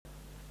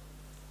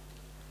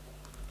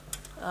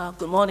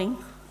Good morning.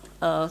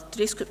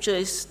 Today's scripture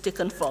is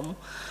taken from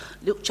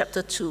Luke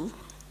chapter 2,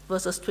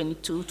 verses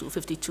 22 to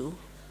 52.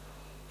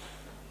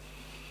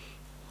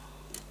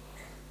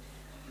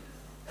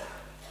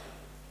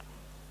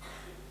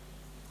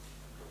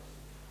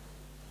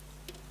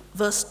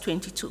 Verse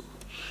 22.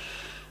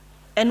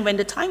 And when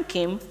the time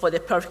came for their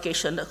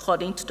purification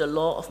according to the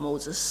law of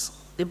Moses,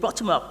 they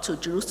brought him up to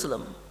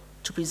Jerusalem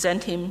to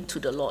present him to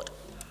the Lord.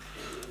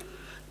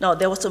 Now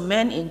there was a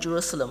man in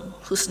Jerusalem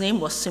whose name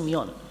was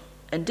Simeon,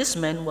 and this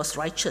man was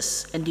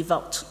righteous and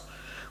devout,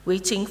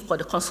 waiting for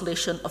the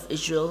consolation of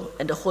Israel,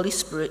 and the Holy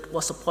Spirit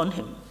was upon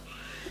him.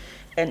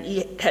 And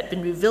it had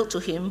been revealed to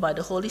him by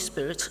the Holy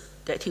Spirit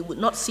that he would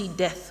not see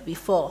death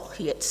before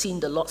he had seen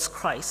the Lord's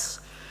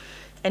Christ.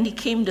 And he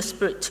came in the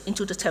Spirit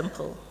into the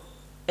temple.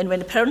 And when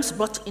the parents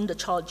brought in the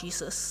child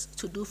Jesus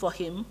to do for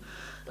him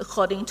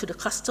according to the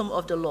custom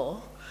of the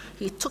law,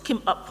 he took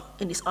him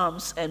up in his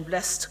arms and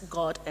blessed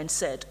God and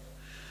said,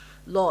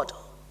 Lord,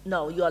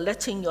 now you are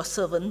letting your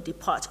servant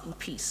depart in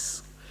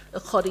peace,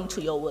 according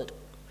to your word.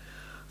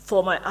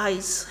 For my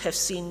eyes have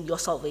seen your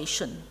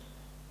salvation,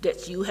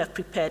 that you have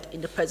prepared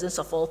in the presence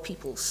of all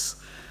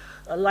peoples,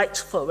 a light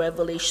for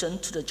revelation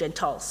to the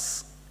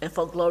Gentiles, and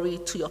for glory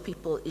to your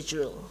people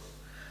Israel.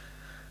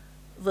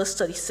 Verse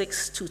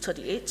 36 to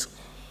 38.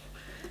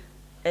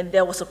 And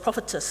there was a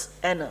prophetess,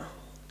 Anna,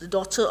 the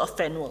daughter of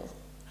Phanuel,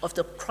 of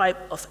the tribe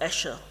of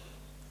Asher.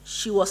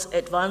 She was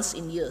advanced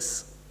in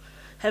years,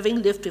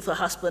 having lived with her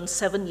husband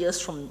 7 years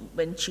from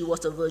when she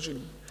was a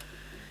virgin,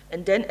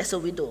 and then as a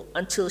widow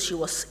until she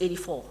was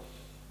 84.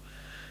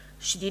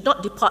 She did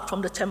not depart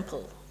from the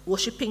temple,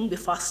 worshipping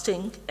with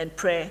fasting and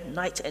prayer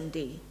night and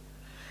day.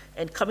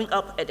 And coming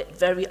up at that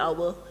very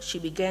hour, she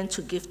began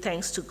to give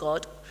thanks to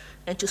God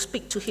and to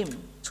speak to him,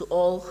 to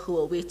all who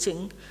were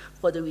waiting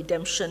for the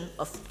redemption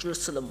of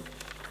Jerusalem.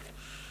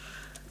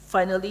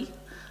 Finally,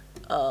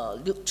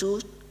 Luke 2,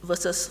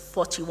 verses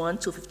 41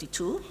 to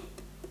 52.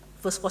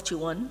 Verse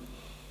 41.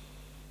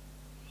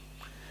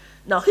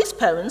 Now his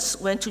parents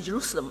went to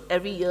Jerusalem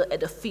every year at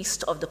the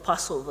feast of the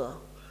Passover.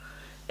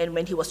 And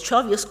when he was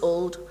 12 years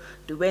old,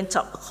 they went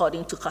up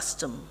according to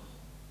custom.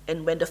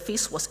 And when the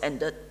feast was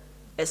ended,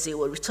 as they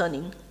were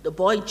returning, the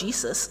boy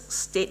Jesus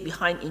stayed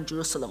behind in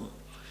Jerusalem.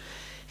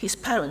 His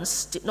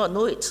parents did not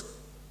know it,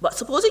 but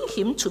supposing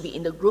him to be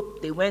in the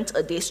group, they went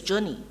a day's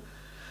journey.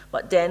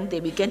 But then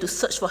they began to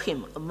search for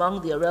him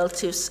among their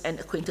relatives and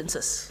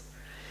acquaintances.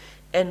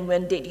 And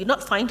when they did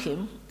not find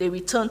him, they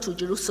returned to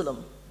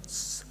Jerusalem,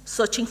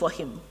 searching for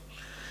him.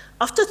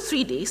 After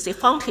 3 days, they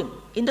found him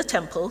in the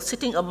temple,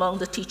 sitting among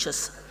the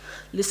teachers,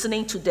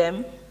 listening to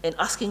them and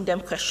asking them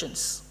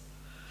questions.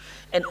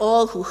 And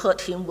all who heard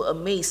him were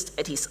amazed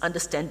at his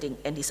understanding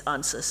and his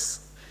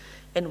answers.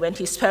 And when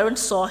his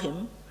parents saw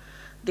him,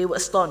 they were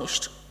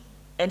astonished.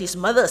 And his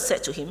mother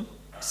said to him,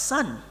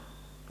 Son,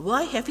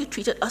 why have you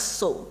treated us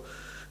so?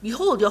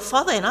 Behold, your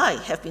father and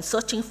I have been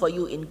searching for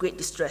you in great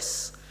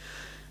distress.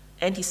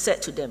 And he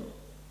said to them,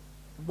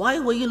 Why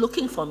were you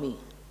looking for me?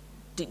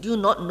 Did you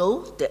not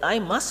know that I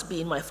must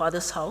be in my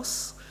father's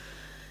house?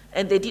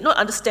 And they did not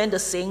understand the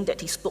saying that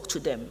he spoke to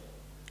them.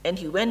 And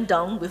he went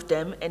down with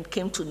them and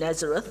came to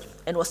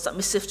Nazareth and was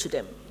submissive to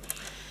them.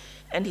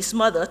 And his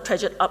mother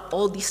treasured up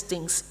all these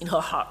things in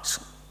her heart.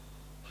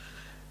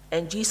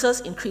 And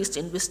Jesus increased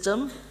in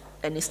wisdom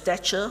and in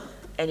stature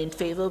and in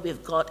favor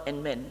with God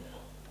and men.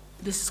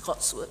 This is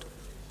God's word.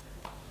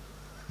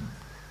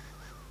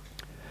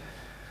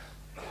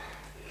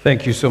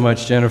 Thank you so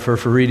much, Jennifer,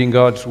 for reading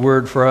God's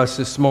word for us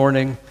this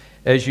morning.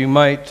 As you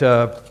might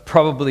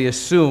probably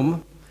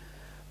assume,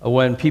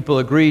 when people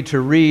agree to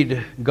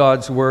read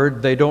God's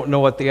word, they don't know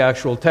what the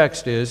actual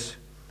text is.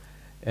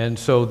 And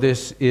so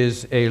this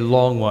is a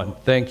long one.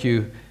 Thank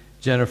you,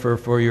 Jennifer,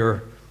 for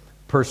your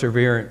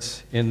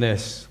perseverance in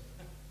this.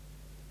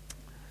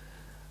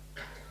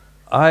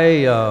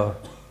 I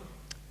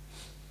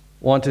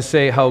want to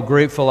say how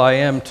grateful I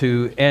am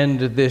to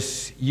end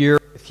this year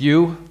with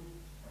you.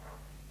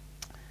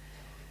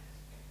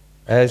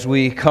 As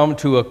we come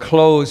to a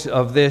close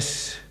of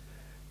this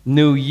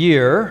new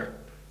year,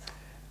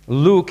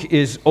 Luke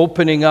is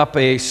opening up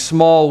a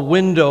small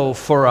window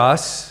for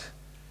us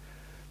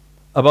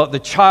about the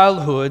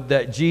childhood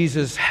that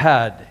Jesus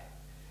had.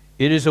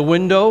 It is a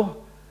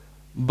window,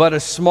 but a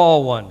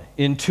small one.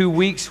 In 2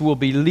 weeks, we'll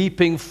be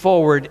leaping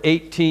forward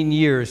 18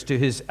 years to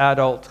his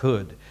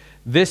adulthood.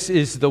 This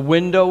is the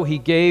window he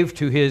gave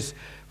to his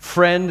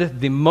friend,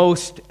 the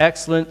most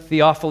excellent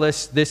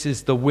Theophilus. This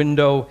is the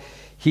window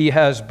he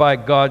has, by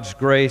God's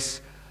grace,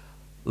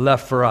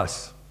 left for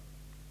us.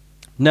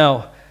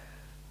 Now,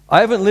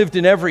 I haven't lived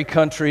in every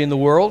country in the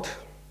world,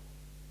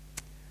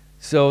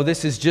 so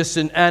this is just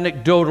an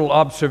anecdotal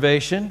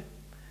observation.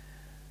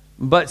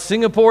 But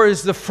Singapore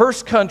is the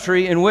first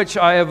country in which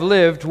I have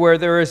lived where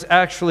there is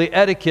actually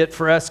etiquette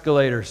for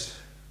escalators.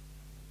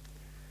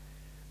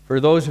 For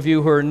those of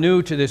you who are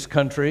new to this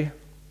country,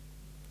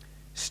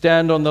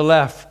 stand on the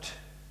left,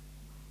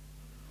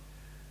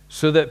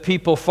 so that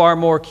people far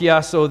more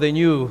kiaso than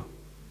you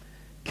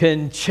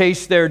can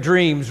chase their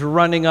dreams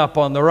running up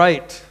on the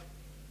right.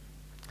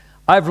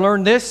 I've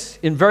learned this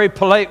in very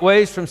polite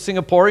ways from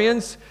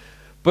Singaporeans,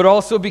 but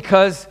also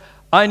because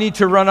I need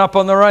to run up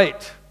on the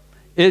right.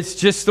 It's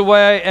just the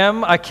way I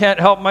am. I can't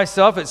help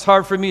myself. It's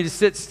hard for me to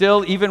sit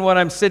still. Even when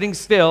I'm sitting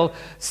still,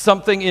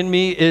 something in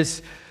me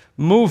is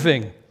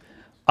moving.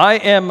 I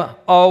am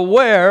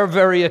aware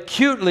very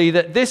acutely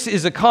that this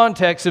is a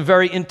context of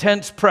very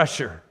intense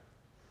pressure.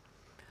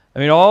 I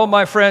mean, all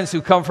my friends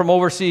who come from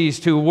overseas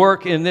to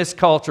work in this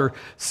culture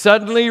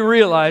suddenly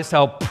realized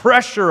how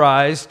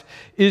pressurized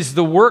is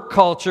the work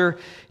culture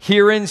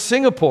here in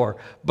Singapore.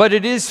 But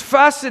it is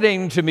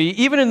fascinating to me,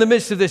 even in the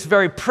midst of this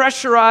very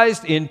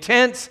pressurized,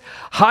 intense,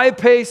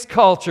 high-paced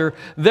culture,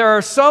 there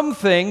are some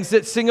things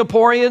that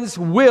Singaporeans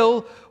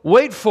will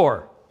wait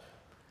for.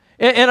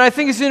 And I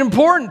think it's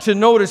important to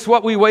notice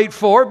what we wait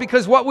for,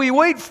 because what we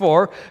wait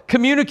for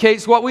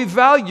communicates what we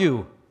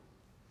value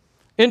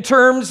in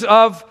terms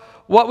of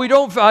what we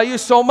don't value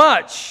so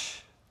much.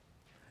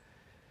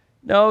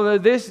 Now,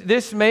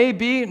 this may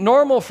be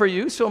normal for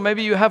you, so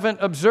maybe you haven't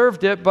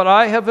observed it, but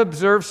I have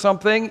observed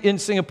something in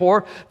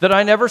Singapore that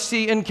I never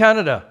see in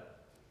Canada.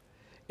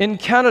 In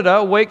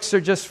Canada, wakes are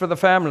just for the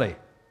family.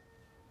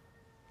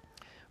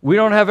 We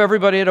don't have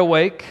everybody at a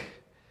wake,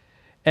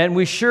 and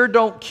we sure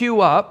don't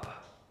queue up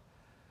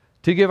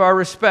to give our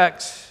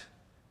respects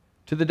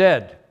to the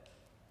dead.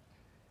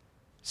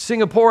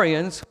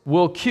 Singaporeans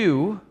will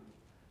queue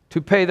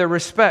to pay their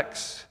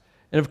respects.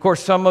 And of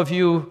course, some of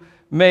you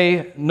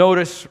may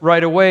notice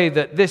right away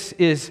that this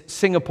is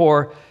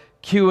Singapore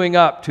queuing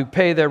up to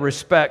pay their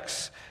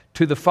respects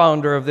to the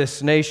founder of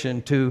this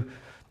nation, to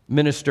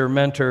Minister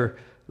Mentor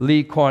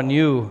Lee Kuan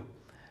Yew.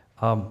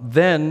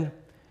 Then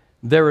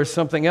there is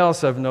something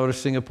else I've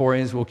noticed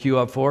Singaporeans will queue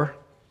up for.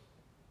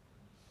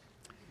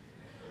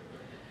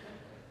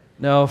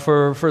 Now,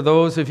 for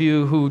those of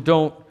you who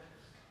don't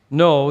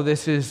know,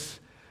 this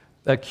is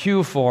a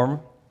queue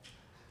form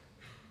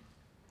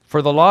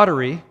for the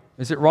lottery.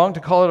 Is it wrong to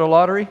call it a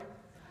lottery?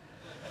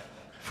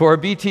 For a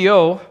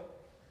BTO.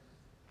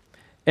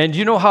 And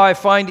you know how I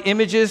find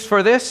images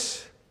for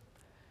this?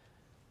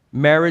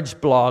 Marriage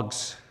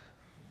blogs.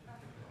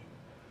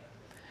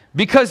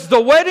 Because the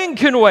wedding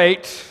can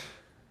wait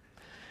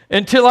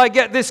until I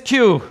get this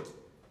queue.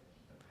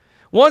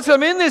 Once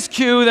I'm in this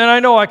queue, then I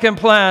know I can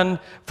plan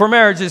for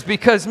marriages,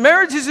 because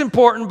marriage is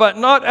important, but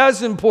not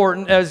as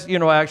important as,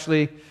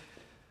 actually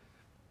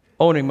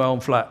owning my own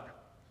flat.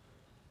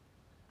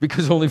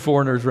 Because only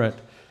foreigners rent.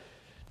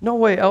 No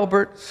way,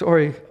 Albert.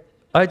 Sorry.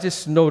 I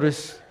just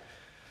noticed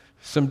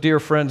some dear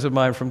friends of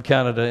mine from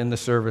Canada in the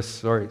service.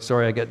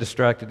 Sorry, I get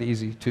distracted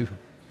easy too.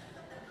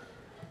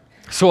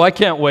 So I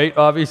can't wait,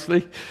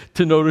 obviously,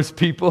 to notice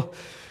people.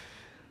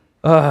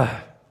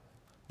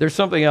 There's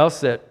something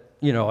else that,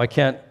 I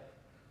can't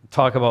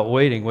talk about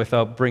waiting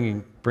without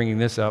bringing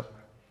this up.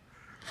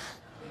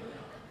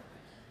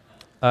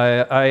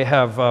 I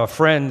have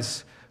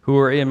friends who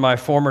are in my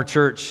former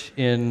church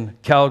in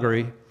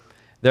Calgary.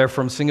 They're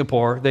from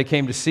Singapore. They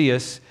came to see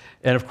us,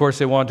 and of course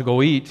they wanted to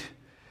go eat.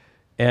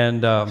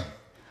 And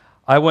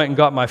I went and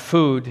got my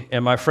food,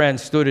 and my friend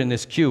stood in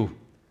this queue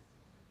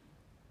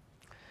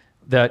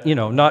that,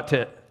 not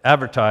to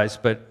advertise,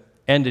 but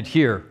ended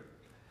here.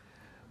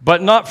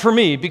 But not for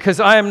me,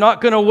 because I am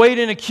not going to wait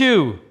in a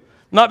queue.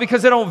 Not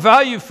because I don't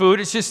value food,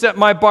 it's just that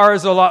my bar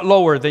is a lot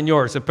lower than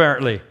yours,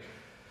 apparently.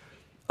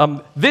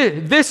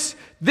 This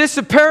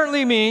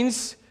apparently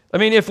means,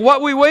 if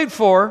what we wait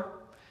for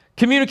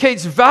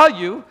communicates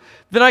value,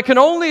 then I can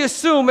only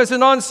assume as a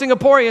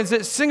non-Singaporean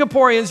that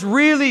Singaporeans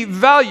really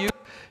value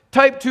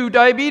type 2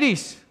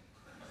 diabetes.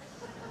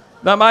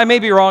 Now, I may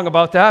be wrong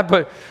about that,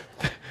 but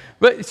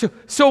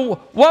so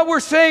what we're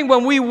saying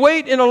when we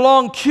wait in a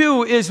long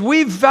queue is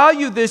we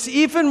value this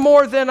even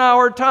more than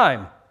our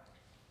time.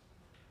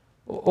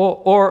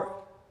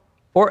 Or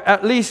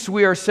at least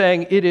we are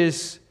saying it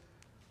is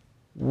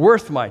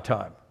worth my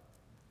time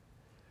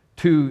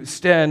to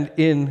stand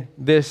in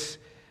this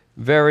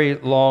very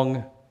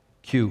long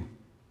queue.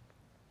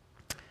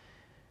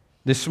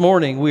 This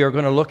morning, we are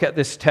going to look at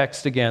this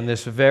text again,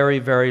 this very,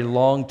 very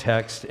long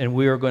text, and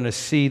we are going to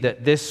see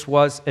that this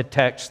was a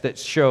text that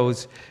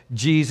shows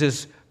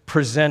Jesus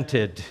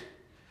presented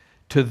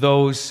to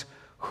those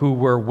who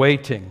were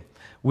waiting.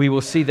 We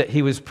will see that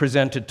he was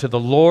presented to the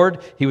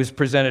Lord, he was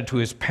presented to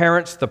his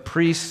parents, the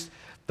priests,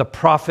 the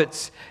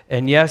prophets,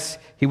 and yes,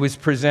 he was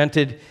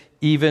presented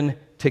even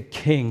to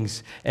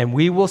kings. And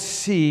we will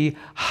see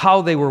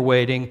how they were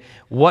waiting,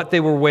 what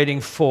they were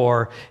waiting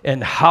for,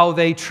 and how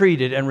they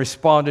treated and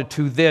responded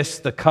to this,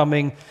 the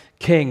coming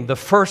king. The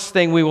first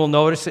thing we will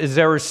notice is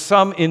there are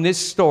some in this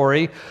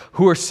story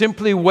who are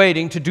simply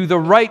waiting to do the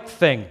right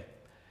thing,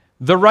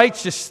 the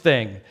righteous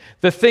thing,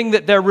 the thing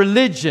that their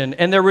religion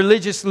and their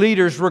religious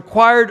leaders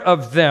required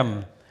of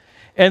them.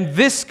 And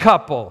this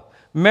couple,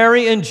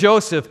 Mary and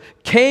Joseph,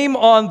 came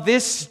on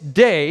this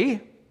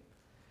day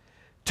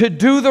to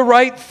do the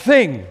right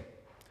thing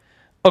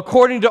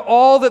according to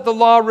all that the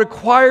law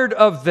required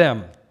of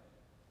them.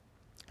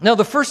 Now,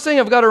 the first thing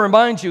I've got to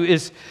remind you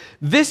is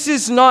this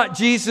is not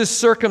Jesus'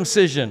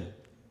 circumcision.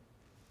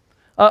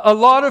 A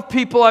lot of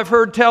people I've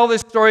heard tell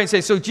this story and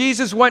say, so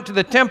Jesus went to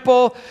the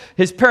temple,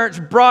 his parents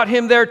brought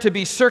him there to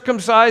be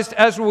circumcised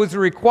as was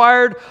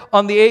required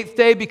on the 8th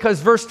day because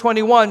verse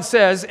 21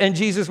 says, and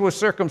Jesus was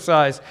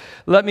circumcised.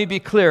 Let me be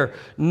clear,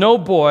 no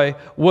boy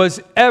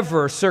was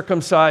ever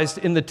circumcised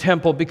in the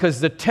temple because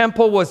the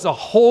temple was the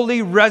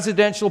holy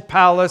residential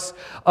palace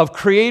of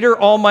Creator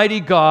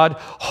Almighty God,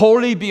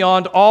 holy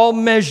beyond all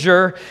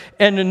measure,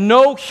 and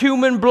no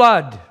human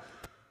blood.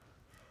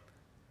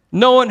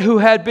 No one who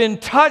had been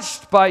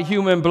touched by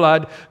human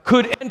blood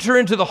could enter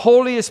into the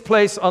holiest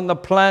place on the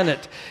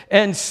planet.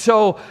 And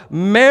so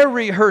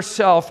Mary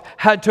herself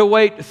had to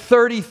wait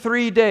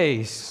 33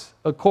 days,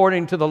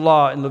 according to the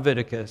law in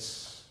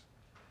Leviticus,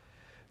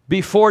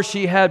 before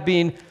she had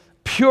been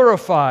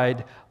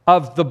purified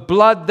of the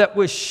blood that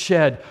was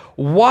shed.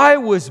 Why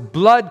was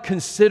blood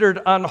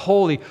considered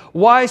unholy?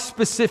 Why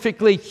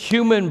specifically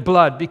human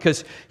blood?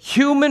 Because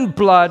human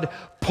blood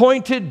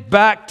pointed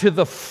back to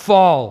the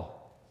fall.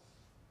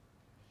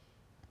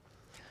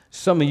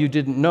 Some of you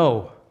didn't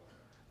know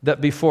that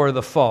before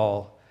the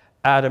fall,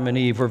 Adam and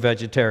Eve were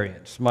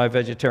vegetarians. My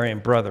vegetarian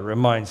brother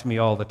reminds me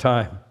all the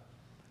time.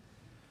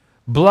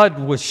 Blood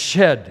was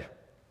shed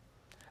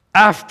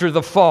after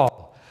the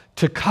fall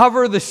to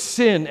cover the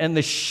sin and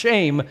the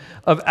shame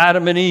of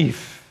Adam and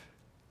Eve.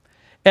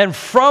 And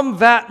from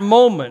that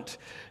moment,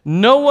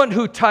 no one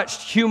who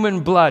touched human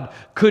blood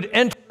could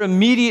enter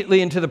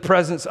immediately into the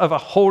presence of a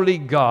holy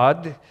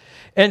God.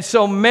 And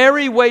so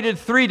Mary waited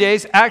 3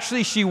 days.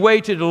 Actually, she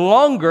waited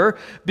longer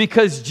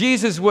because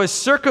Jesus was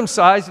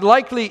circumcised,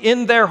 likely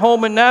in their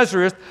home in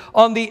Nazareth.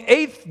 On the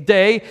 8th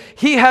day,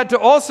 he had to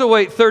also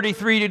wait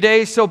 33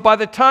 days. So by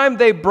the time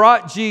they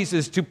brought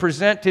Jesus to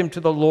present him to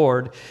the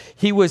Lord,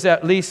 he was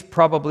at least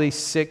probably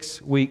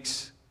 6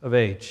 weeks of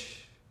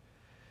age.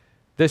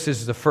 This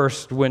is the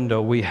first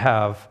window we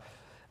have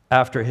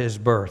after his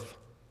birth.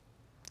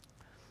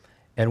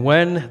 And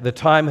when the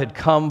time had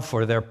come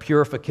for their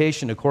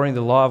purification, according to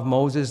the law of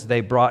Moses,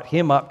 they brought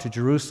him up to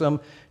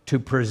Jerusalem to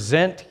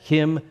present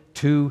him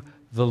to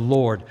the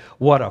Lord.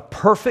 What a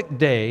perfect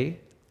day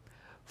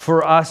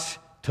for us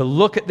to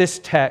look at this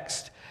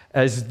text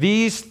as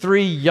these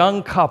 3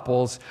 young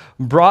couples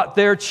brought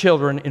their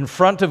children in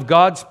front of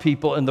God's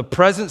people in the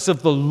presence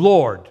of the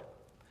Lord.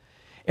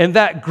 And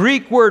that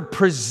Greek word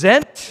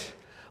present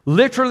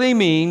literally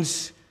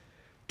means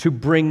to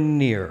bring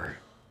near.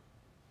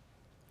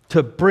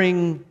 To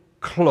bring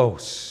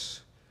close.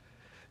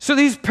 So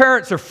these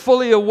parents are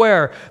fully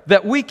aware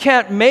that we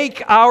can't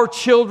make our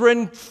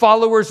children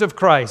followers of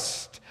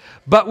Christ,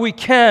 but we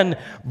can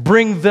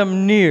bring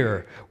them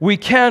near. We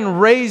can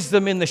raise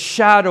them in the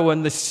shadow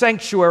and the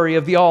sanctuary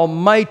of the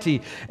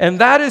Almighty. And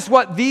that is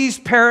what these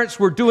parents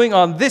were doing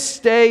on this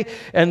day,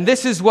 and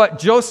this is what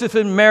Joseph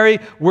and Mary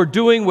were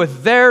doing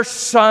with their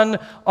son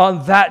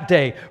on that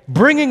day,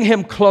 bringing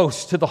him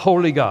close to the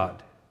Holy God.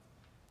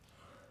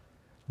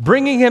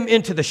 Bringing him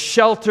into the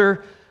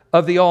shelter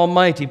of the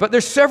Almighty. But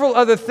there's several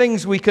other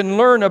things we can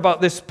learn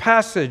about this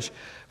passage.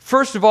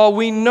 First of all,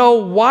 we know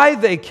why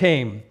they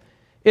came.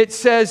 It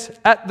says,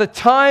 at the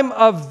time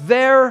of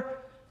their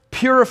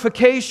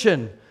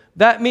purification.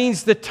 That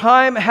means the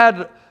time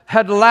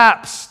had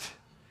lapsed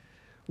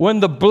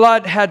when the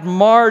blood had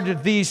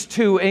marred these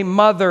two, a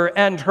mother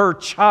and her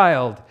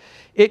child.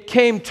 It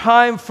came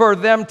time for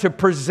them to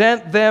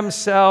present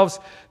themselves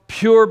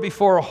pure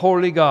before a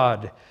holy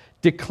God,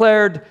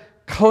 declared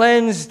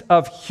cleansed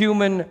of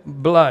human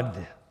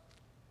blood.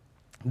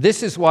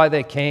 This is why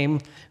they came.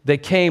 They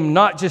came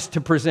not just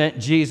to present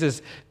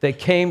Jesus, they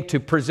came to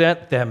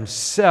present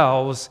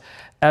themselves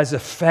as a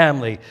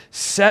family,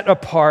 set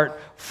apart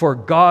for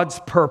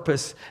God's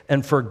purpose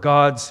and for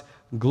God's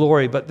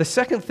glory. But the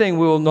second thing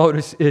we will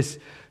notice is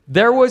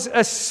there was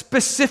a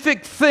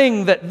specific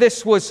thing that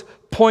this was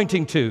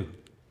pointing to.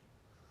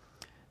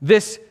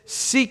 This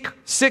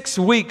 6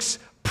 weeks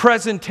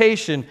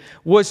presentation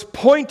was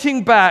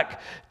pointing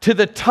back to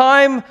the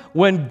time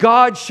when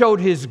God showed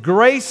his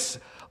grace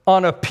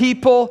on a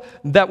people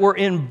that were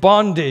in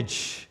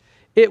bondage.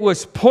 It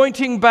was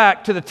pointing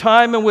back to the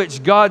time in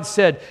which God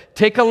said,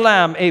 take a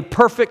lamb, a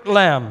perfect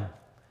lamb,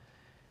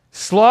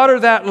 slaughter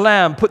that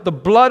lamb, put the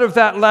blood of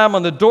that lamb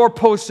on the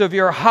doorposts of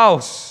your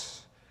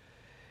house.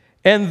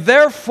 And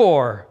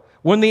therefore,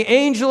 when the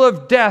angel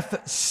of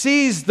death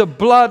sees the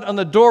blood on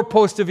the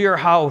doorpost of your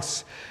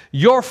house,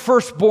 your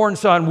firstborn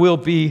son will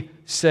be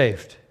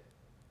saved.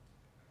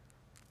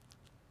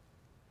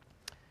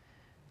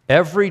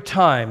 Every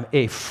time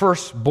a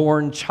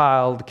firstborn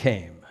child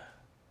came,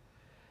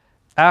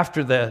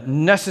 after the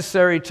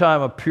necessary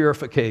time of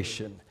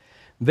purification,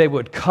 they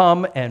would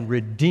come and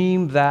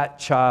redeem that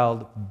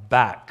child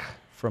back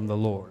from the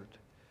Lord,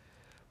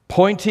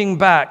 pointing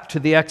back to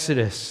the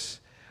Exodus,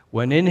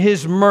 when in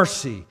his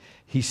mercy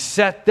he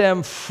set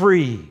them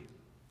free.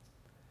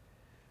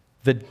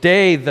 The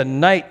day, the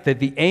night that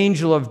the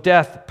angel of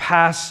death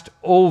passed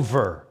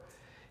over.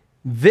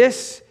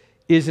 This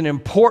is an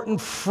important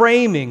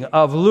framing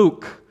of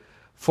Luke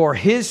for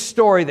his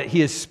story that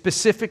he is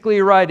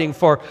specifically writing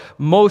for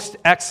most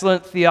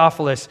excellent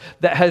Theophilus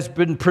that has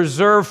been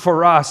preserved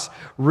for us.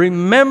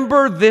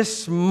 Remember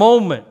this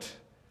moment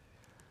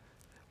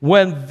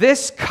when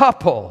this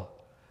couple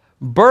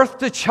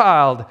birthed a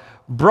child,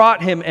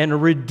 brought him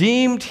and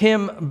redeemed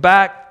him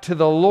back to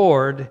the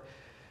Lord.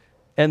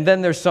 And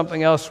then there's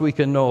something else we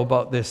can know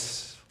about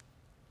this.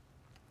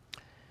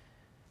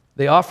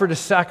 They offered a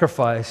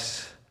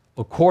sacrifice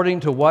according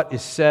to what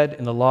is said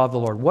in the law of the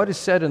Lord. What is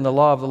said in the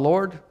law of the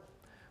Lord?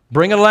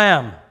 Bring a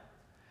lamb,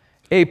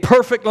 a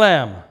perfect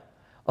lamb,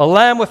 a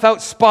lamb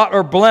without spot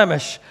or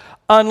blemish,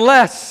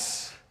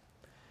 unless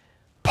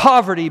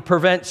poverty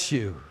prevents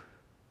you.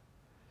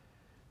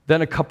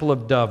 Then a couple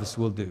of doves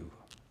will do.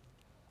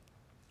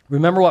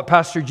 Remember what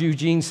Pastor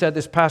Eugene said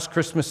this past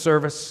Christmas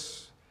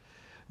service?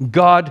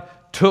 God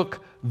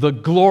took the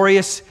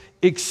glorious,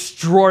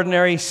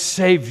 extraordinary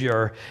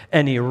Savior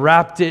and he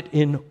wrapped it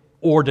in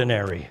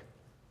ordinary.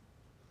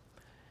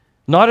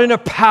 Not in a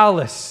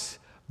palace,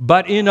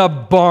 but in a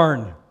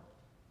barn.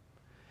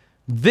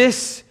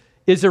 This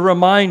is a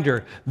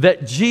reminder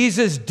that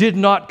Jesus did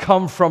not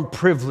come from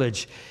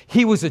privilege.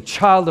 He was a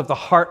child of the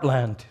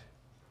heartland.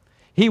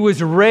 He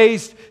was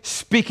raised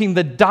speaking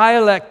the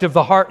dialect of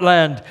the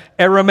heartland,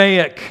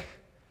 Aramaic.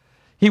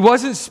 He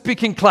wasn't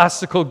speaking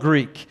classical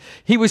Greek.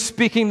 He was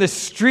speaking the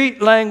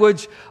street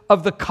language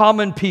of the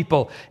common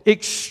people.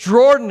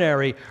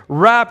 Extraordinary,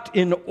 wrapped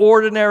in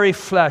ordinary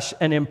flesh,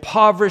 an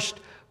impoverished,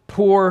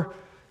 poor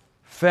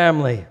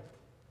family.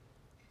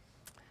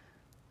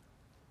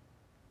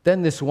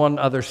 Then this one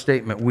other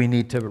statement we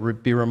need to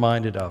be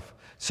reminded of.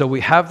 So we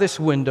have this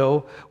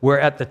window where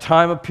at the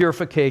time of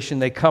purification,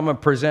 they come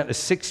and present a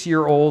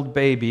 6-year-old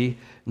baby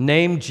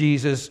named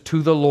Jesus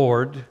to the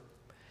Lord.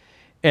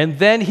 And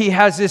then he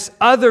has this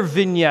other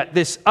vignette,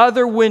 this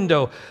other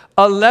window,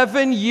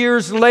 11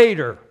 years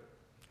later,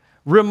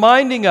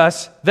 reminding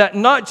us that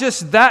not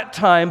just that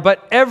time,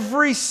 but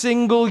every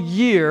single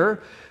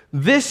year,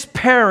 this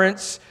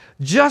parents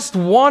just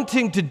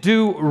wanting to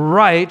do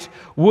right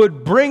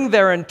would bring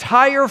their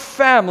entire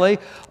family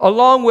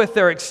along with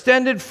their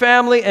extended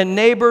family and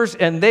neighbors,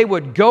 and they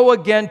would go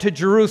again to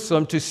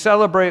Jerusalem to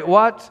celebrate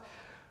what?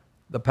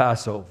 The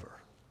Passover.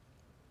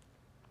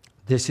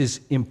 This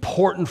is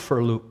important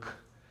for Luke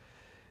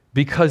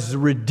because the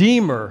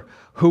Redeemer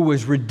who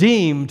was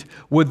redeemed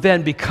would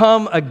then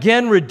become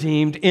again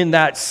redeemed in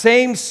that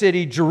same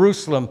city,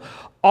 Jerusalem.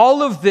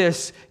 All of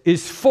this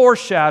is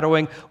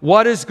foreshadowing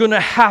what is going to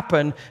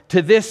happen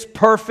to this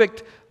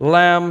perfect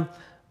Lamb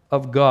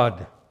of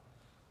God.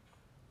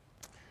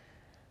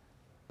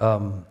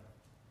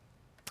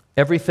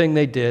 Everything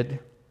they did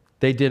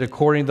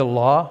according to the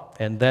law,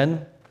 and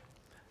then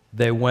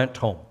they went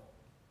home.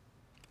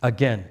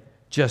 Again,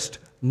 just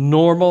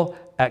normal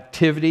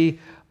activity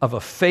of a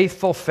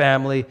faithful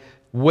family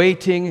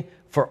waiting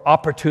for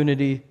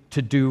opportunity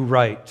to do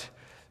right.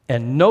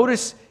 And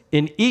notice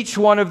in each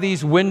one of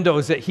these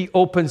windows that he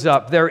opens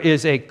up, there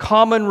is a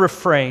common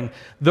refrain,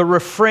 the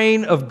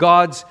refrain of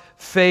God's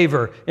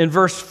favor. In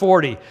verse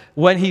 40,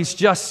 when he's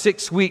just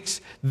 6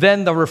 weeks,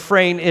 then the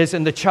refrain is,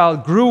 and the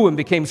child grew and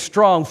became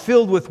strong,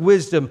 filled with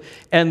wisdom,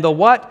 and the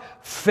what?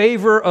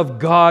 Favor of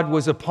God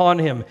was upon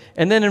him.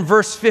 And then in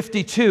verse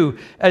 52,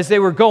 as they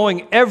were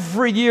going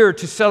every year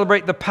to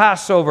celebrate the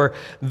Passover,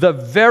 the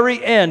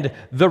very end,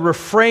 the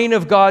refrain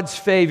of God's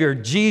favor,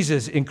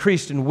 Jesus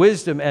increased in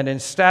wisdom and in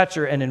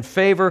stature and in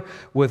favor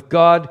with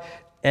God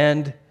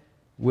and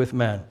with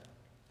man.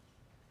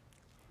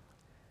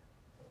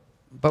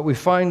 But we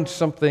find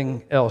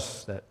something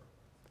else that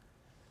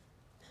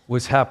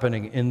was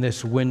happening in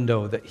this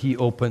window that he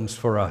opens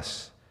for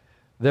us.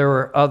 There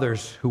were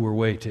others who were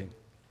waiting.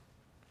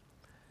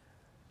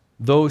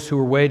 Those who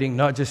were waiting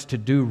not just to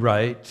do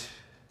right,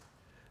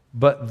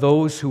 but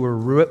those who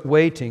were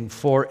waiting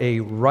for a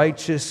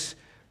righteous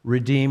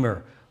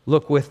Redeemer.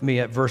 Look with me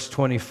at verse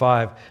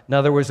 25.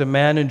 Now there was a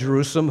man in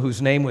Jerusalem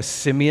whose name was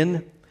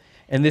Simeon,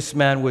 and this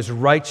man was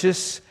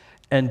righteous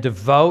and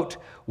devout,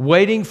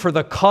 waiting for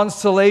the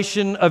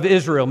consolation of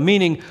Israel,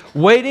 meaning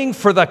waiting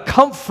for the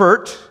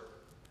comfort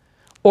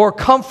or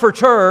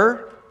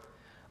comforter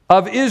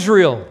of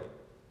Israel.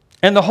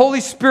 And the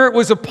Holy Spirit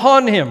was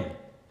upon him.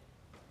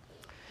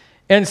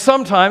 And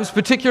sometimes,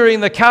 particularly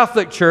in the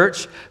Catholic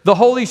Church, the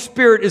Holy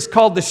Spirit is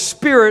called the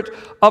Spirit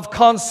of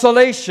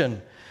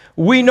consolation.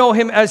 We know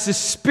him as the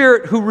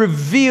Spirit who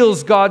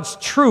reveals God's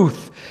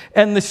truth.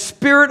 And the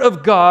Spirit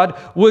of God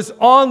was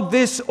on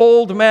this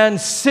old man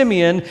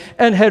Simeon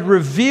and had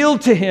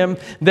revealed to him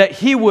that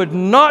he would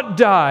not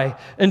die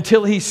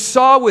until he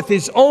saw with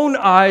his own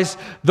eyes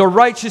the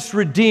righteous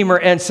Redeemer.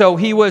 And so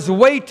he was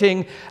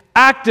waiting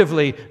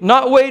actively,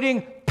 not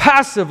waiting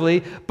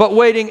passively, but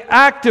waiting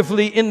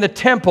actively in the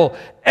temple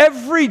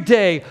every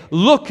day,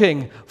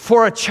 looking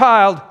for a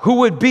child who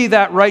would be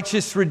that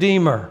righteous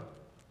Redeemer.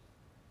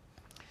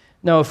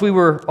 Now, if we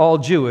were all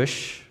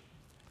Jewish,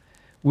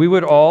 we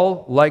would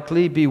all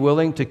likely be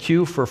willing to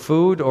queue for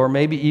food or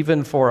maybe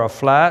even for a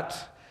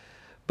flat.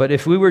 But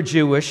if we were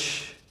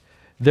Jewish,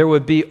 there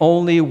would be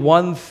only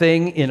one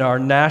thing in our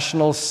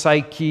national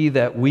psyche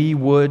that we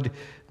would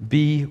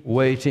be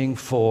waiting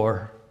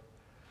for.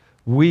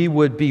 We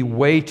would be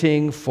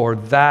waiting for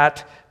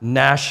that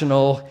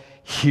national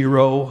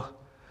hero,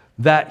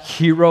 that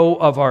hero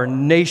of our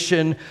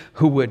nation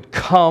who would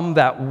come.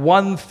 That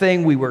one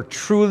thing we were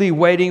truly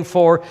waiting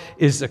for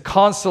is the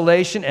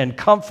consolation and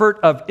comfort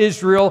of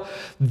Israel.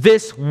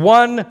 This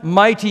one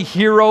mighty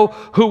hero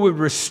who would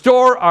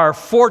restore our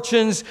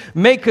fortunes,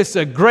 make us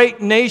a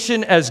great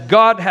nation as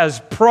God has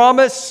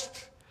promised.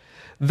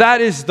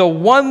 That is the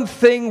one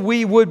thing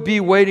we would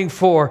be waiting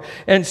for.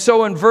 And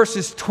so in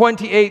verses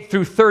 28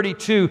 through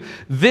 32,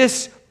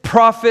 this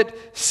prophet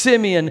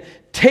Simeon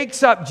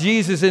takes up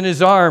Jesus in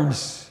his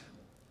arms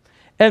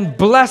and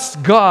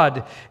blessed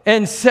God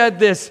and said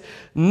this,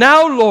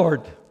 "Now,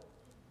 Lord,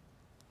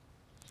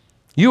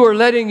 you are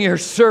letting your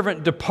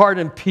servant depart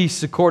in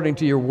peace according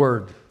to your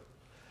word."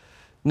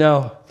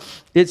 Now,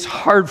 it's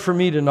hard for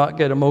me to not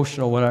get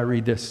emotional when I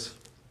read this.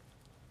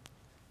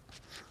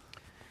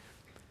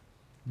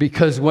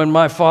 Because when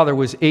my father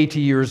was 80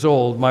 years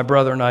old, my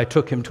brother and I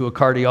took him to a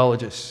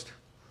cardiologist.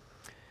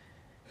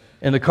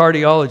 And the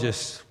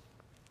cardiologist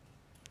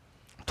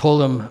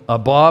told him,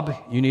 "Bob,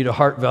 you need a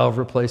heart valve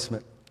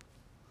replacement.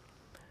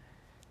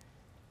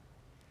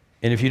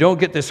 And if you don't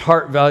get this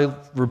heart valve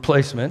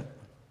replacement,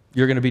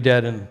 you're going to be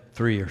dead in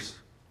 3 years."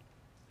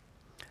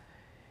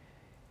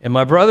 And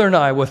my brother and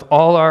I, with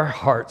all our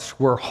hearts,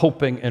 were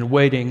hoping and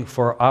waiting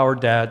for our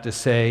dad to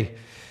say,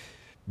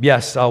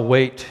 "Yes, I'll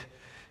wait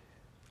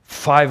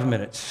 5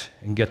 minutes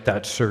and get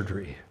that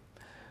surgery."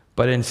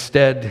 But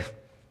instead,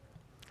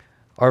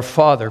 our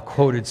father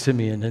quoted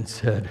Simeon and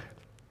said,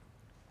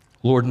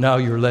 "Lord, now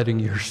you're letting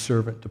your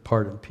servant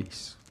depart in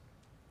peace.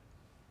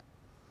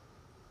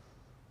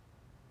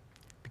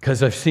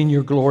 Because I've seen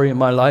your glory in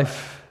my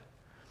life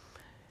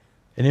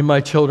and in my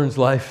children's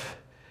life,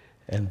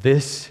 and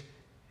this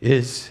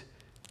is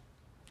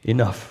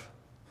enough."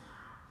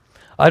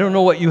 I don't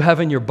know what you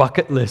have in your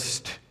bucket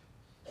list.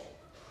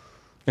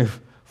 If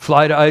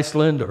fly to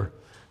Iceland or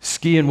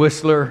ski in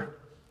Whistler,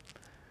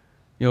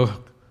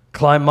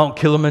 climb Mount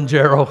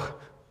Kilimanjaro.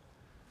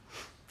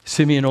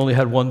 Simeon only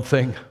had one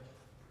thing.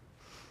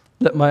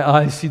 Let my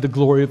eyes see the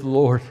glory of the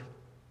Lord,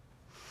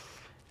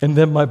 and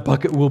then my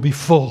bucket will be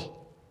full.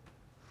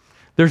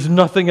 There's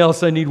nothing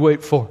else I need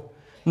wait for.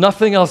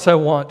 Nothing else I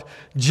want.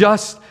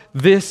 Just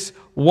this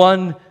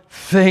one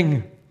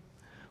thing.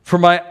 For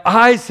my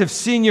eyes have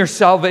seen your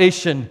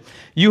salvation.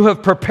 You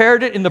have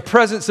prepared it in the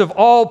presence of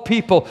all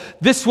people.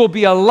 This will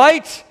be a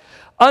light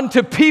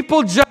unto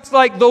people just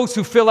like those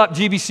who fill up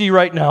GBC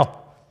right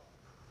now.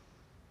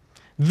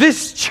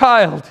 This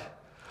child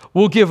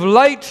will give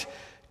light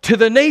to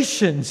the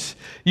nations.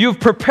 You've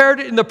prepared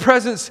it in the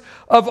presence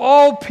of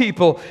all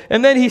people.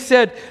 And then he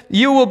said,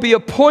 you will be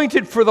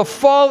appointed for the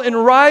fall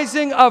and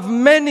rising of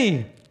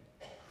many.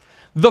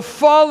 The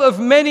fall of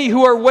many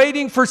who are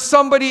waiting for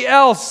somebody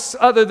else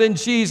other than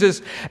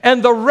Jesus,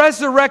 and the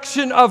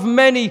resurrection of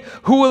many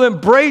who will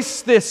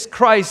embrace this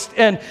Christ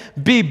and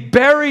be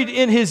buried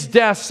in his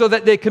death so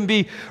that they can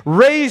be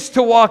raised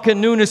to walk in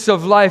newness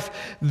of life.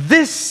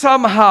 This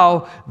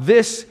somehow,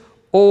 this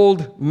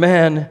old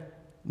man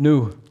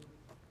knew.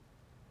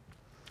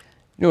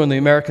 In the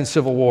American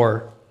Civil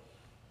War,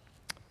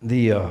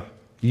 the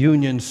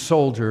Union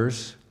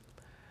soldiers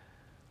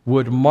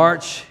would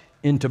march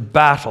into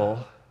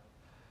battle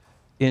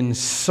in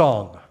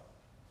song.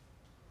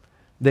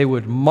 They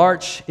would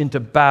march into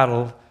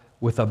battle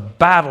with a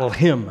battle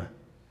hymn.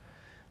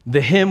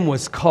 The hymn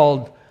was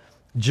called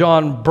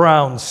John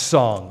Brown's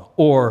Song,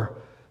 or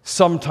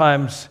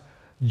sometimes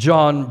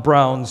John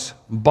Brown's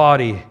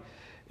Body.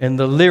 And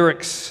the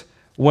lyrics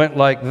went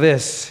like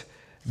this: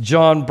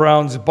 John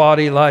Brown's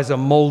body lies a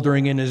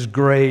moldering in his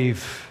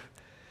grave.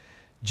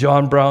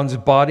 John Brown's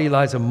body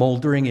lies a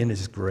moldering in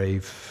his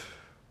grave.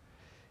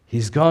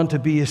 He's gone to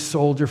be a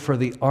soldier for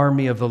the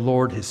army of the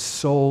Lord. His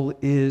soul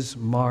is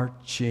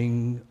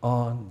marching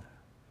on.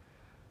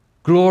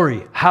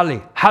 Glory,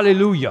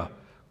 hallelujah.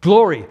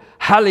 Glory,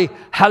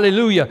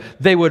 hallelujah.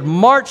 They would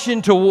march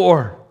into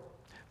war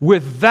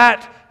with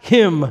that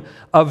hymn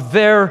of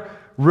their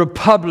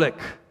republic,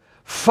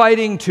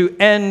 fighting to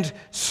end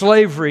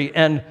slavery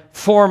and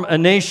form a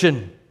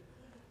nation.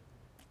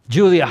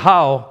 Julia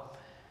Howe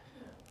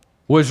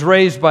was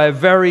raised by a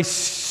very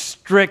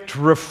strict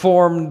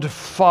Reformed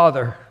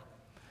father.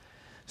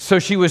 So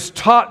she was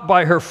taught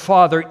by her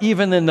father,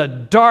 even in the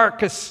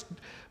darkest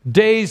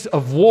days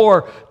of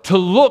war, to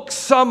look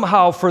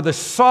somehow for the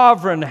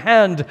sovereign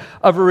hand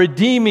of a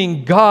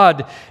redeeming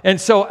God.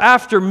 And so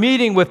after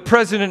meeting with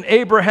President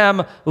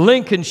Abraham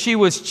Lincoln, she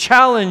was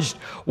challenged,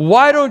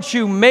 why don't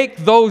you make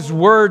those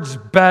words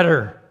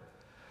better?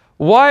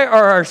 Why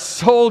are our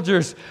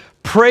soldiers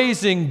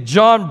praising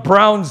John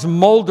Brown's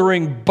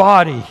moldering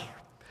body?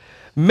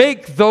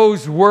 Make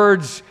those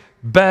words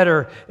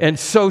better. And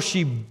so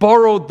she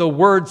borrowed the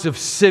words of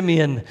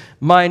Simeon.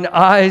 Mine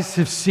eyes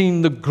have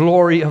seen the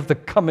glory of the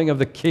coming of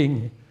the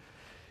King.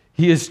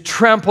 He has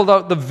trampled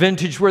out the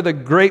vintage where the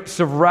grapes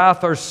of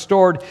wrath are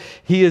stored.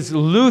 He has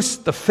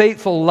loosed the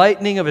fateful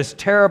lightning of his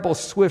terrible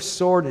swift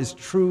sword. His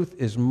truth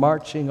is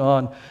marching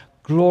on.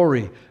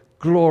 Glory,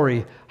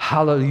 glory,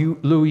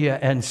 hallelujah.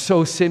 And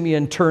so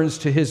Simeon turns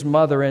to his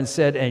mother and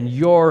said, and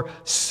your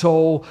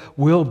soul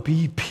will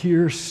be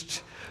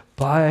pierced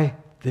by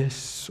this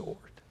sword.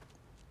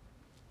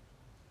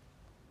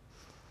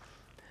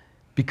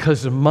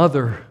 Because the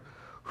mother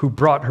who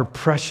brought her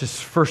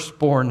precious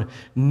firstborn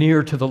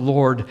near to the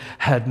Lord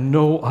had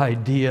no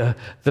idea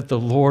that the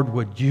Lord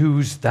would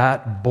use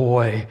that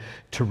boy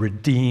to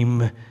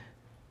redeem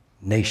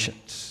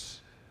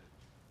nations.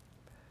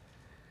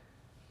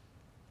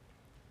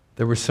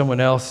 There was someone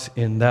else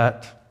in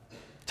that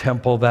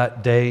temple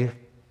that day,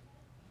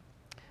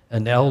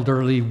 an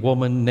elderly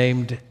woman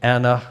named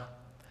Anna,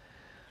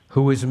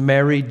 who was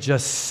married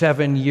just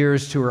 7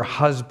 years to her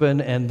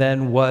husband and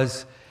then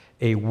was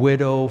a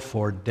widow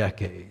for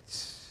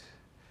decades.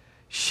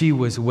 She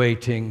was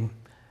waiting,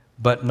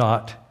 but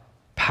not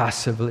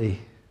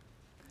passively.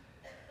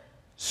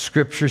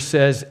 Scripture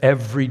says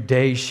every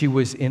day she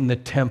was in the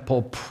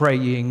temple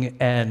praying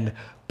and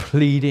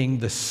pleading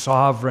the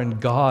sovereign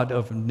God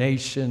of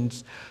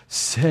nations,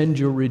 send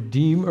your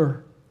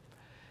Redeemer.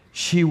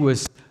 She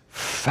was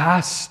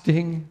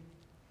fasting.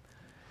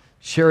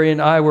 Sherry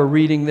and I were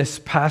reading this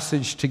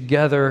passage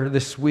together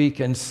this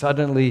week, and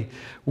suddenly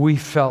we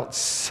felt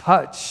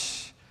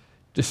such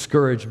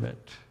discouragement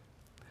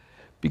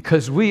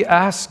because we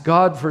ask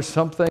God for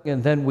something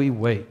and then we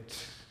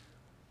wait.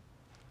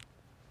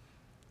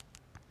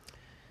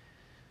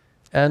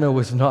 Anna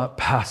was not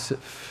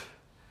passive.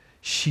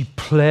 She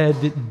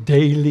pled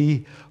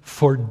daily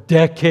for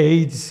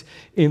decades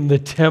in the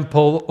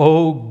temple,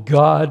 oh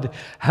God,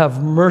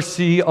 have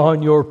mercy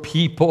on your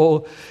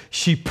people.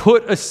 She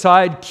put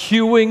aside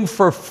queuing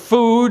for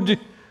food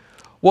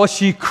while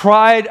she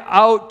cried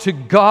out to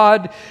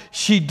God.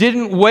 She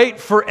didn't wait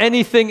for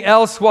anything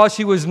else while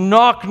she was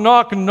knocking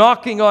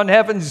on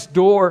heaven's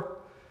door.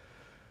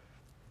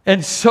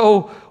 And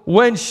so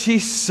when she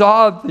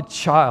saw the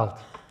child,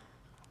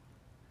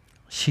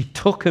 she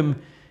took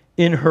him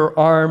in her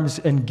arms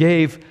and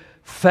gave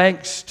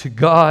thanks to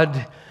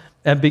God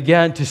and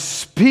began to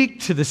speak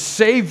to the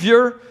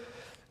Savior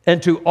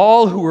and to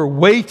all who were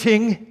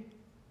waiting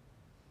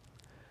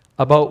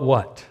about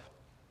what?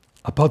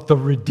 About the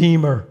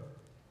Redeemer.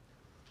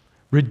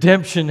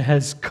 Redemption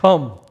has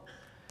come.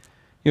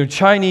 You know,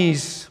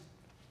 Chinese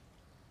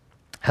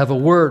have a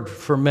word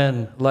for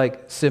men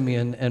like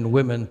Simeon and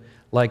women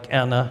like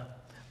Anna.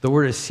 The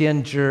word is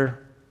xianzhi,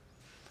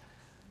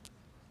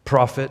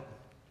 prophet.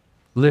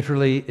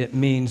 Literally, it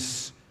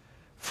means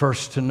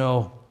first to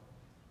know.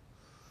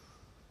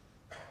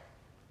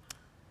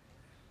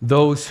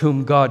 Those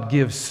whom God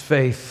gives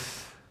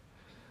faith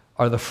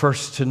are the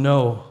first to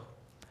know.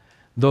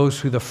 Those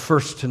who are the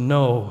first to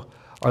know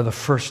are the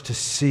first to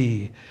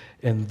see.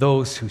 And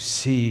those who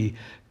see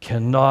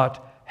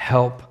cannot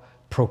help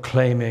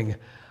proclaiming,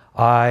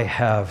 I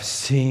have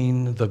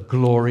seen the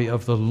glory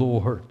of the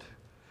Lord.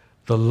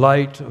 The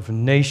light of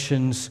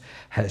nations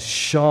has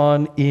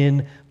shone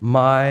in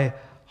my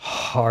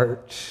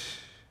heart.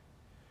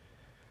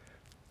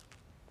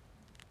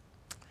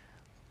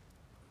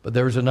 But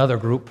there was another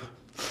group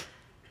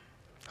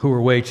who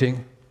were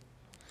waiting,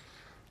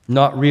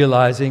 not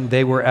realizing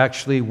they were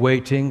actually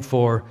waiting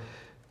for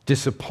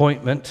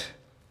disappointment.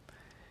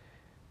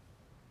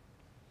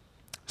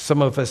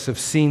 Some of us have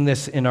seen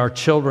this in our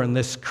children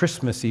this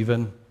Christmas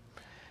even,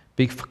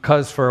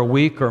 because for a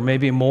week or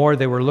maybe more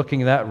they were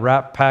looking at that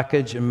wrapped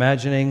package,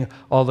 imagining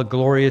all the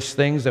glorious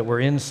things that were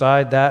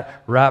inside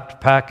that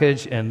wrapped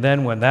package, and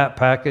then when that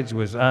package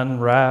was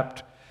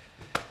unwrapped,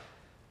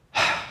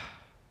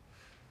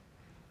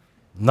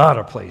 not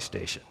a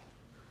PlayStation.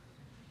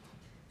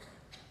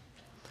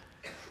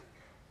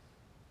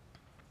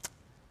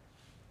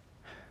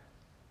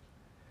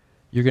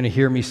 You're going to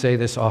hear me say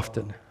this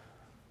often.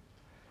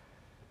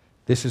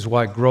 This is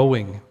why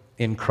growing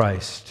in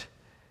Christ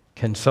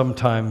can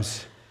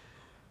sometimes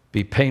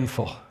be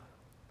painful,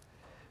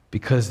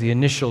 because the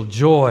initial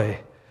joy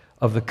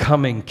of the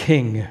coming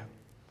King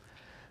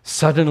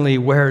suddenly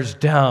wears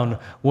down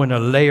when a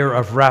layer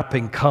of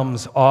wrapping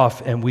comes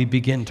off and we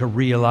begin to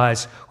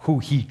realize who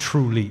He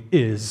truly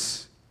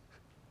is.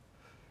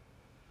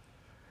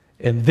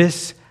 And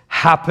this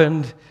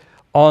happened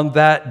on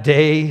that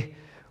day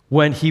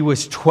when He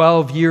was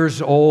 12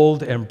 years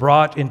old and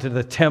brought into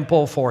the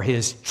temple for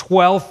His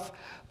 12th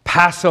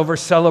Passover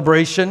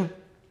celebration.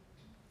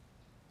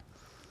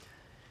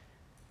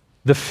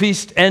 The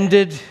feast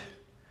ended.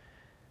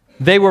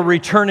 They were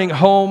returning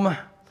home,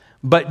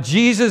 but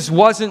Jesus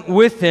wasn't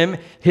with him.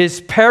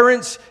 His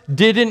parents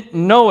didn't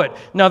know it.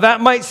 Now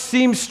that might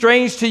seem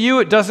strange to you.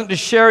 It doesn't to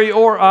Sherry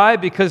or I,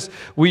 because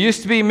we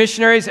used to be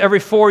missionaries. Every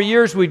 4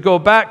 years we'd go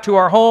back to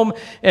our home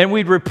and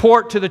we'd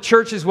report to the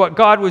churches what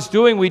God was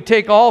doing. We'd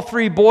take all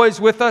 3 boys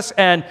with us,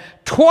 and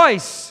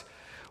twice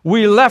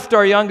we left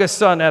our youngest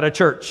son at a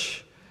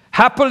church,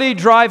 happily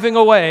driving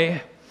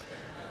away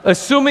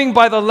assuming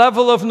by the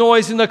level of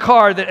noise in the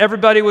car that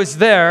everybody was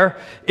there.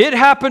 It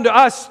happened to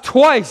us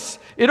twice.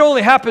 It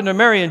only happened to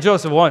Mary and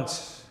Joseph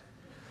once.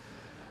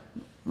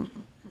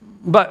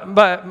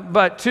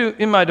 But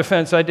in my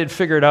defense, I did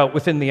figure it out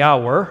within the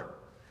hour.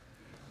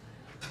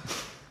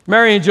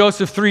 Mary and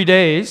Joseph, 3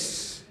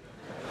 days.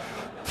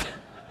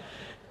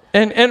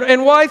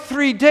 And why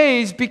 3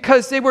 days?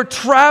 Because they were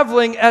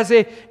traveling as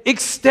an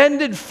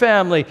extended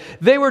family.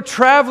 They were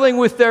traveling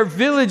with their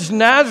village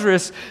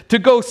Nazareth to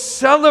go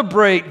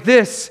celebrate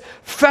this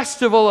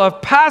festival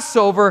of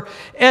Passover.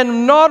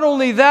 And not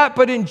only that,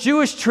 but in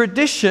Jewish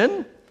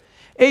tradition,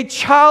 a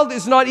child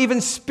is not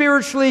even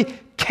spiritually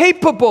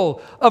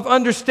capable of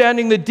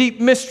understanding the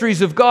deep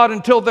mysteries of God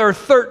until they're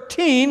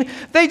 13.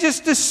 They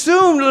just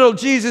assume little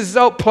Jesus is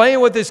out playing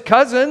with his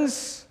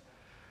cousins.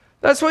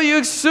 That's what you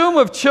assume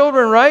of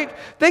children, right?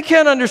 They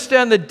can't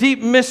understand the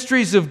deep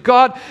mysteries of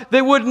God.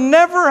 They would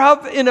never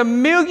have in a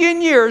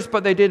million years,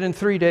 but they did in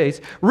 3 days,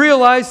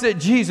 realize that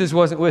Jesus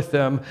wasn't with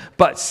them,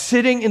 but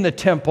sitting in the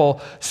temple,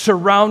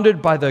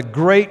 surrounded by the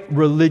great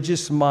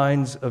religious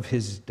minds of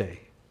his day.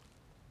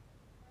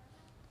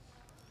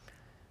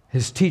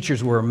 His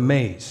teachers were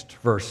amazed,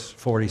 verse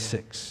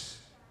 46.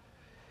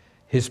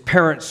 His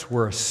parents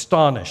were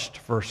astonished,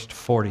 verse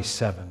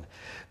 47.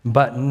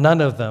 But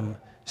none of them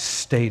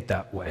stayed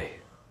that way.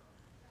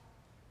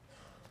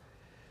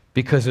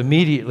 Because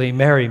immediately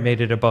Mary made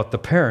it about the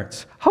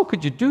parents. How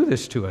could you do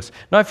this to us?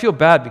 Now I feel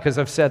bad because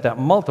I've said that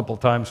multiple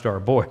times to our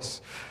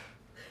boys.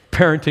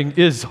 Parenting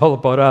is all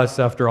about us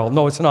after all.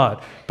 No, it's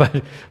not.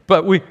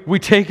 But we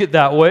take it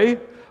that way.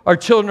 Our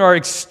children are an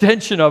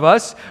extension of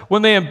us.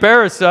 When they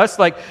embarrass us,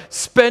 like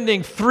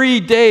spending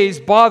 3 days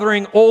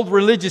bothering old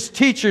religious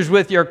teachers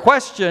with your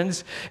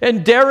questions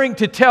and daring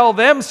to tell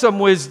them some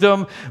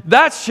wisdom,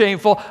 that's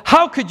shameful.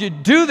 How could you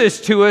do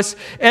this to us?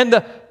 And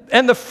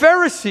the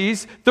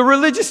Pharisees, the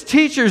religious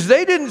teachers,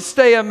 they didn't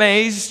stay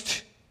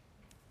amazed.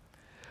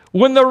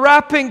 When the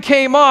wrapping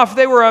came off,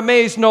 they were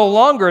amazed no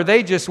longer.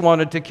 They just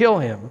wanted to kill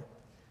him.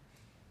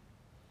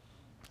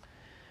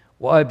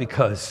 Why?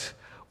 Because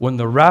when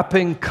the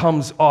wrapping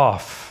comes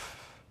off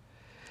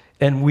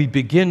and we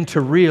begin to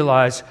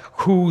realize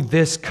who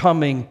this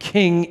coming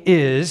king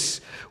is,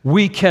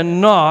 we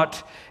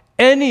cannot,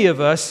 any of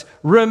us,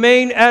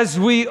 remain as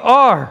we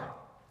are.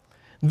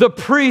 The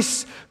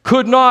priests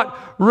could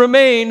not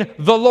remain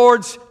the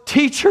Lord's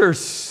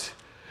teachers.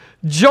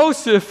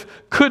 Joseph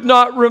could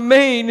not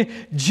remain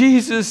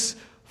Jesus'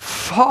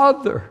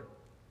 father.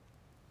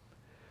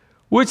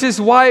 Which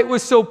is why it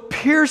was so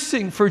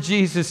piercing for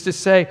Jesus to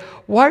say,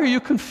 "Why are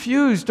you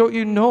confused? Don't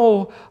you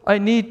know I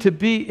need to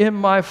be in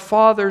my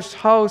Father's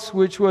house,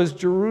 which was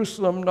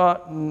Jerusalem,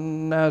 not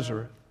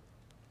Nazareth?"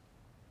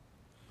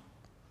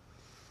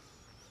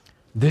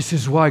 This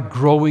is why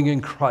growing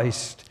in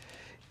Christ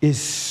is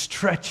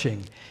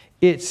stretching.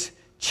 It's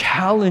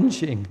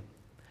challenging.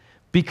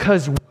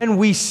 Because when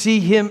we see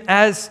him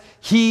as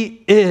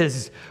he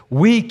is,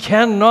 we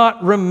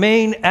cannot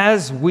remain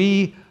as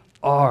we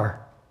are.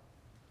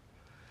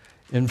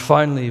 And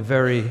finally,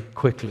 very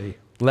quickly,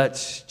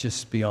 let's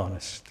just be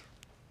honest.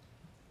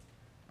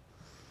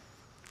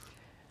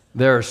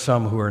 There are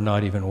some who are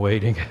not even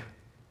waiting,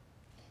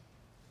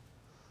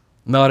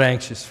 not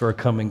anxious for a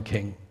coming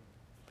king.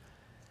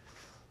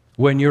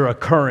 When you're a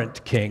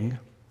current king,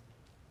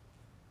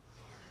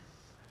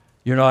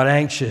 you're not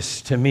anxious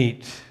to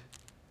meet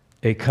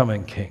a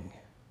coming king.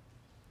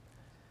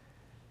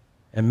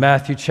 And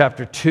Matthew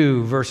chapter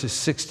 2, verses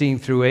 16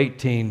 through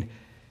 18,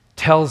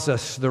 tells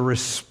us the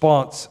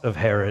response of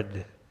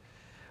Herod.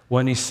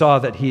 When he saw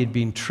that he had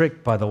been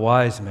tricked by the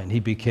wise men, he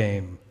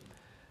became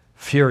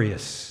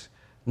furious,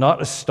 not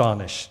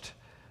astonished,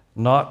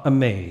 not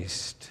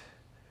amazed.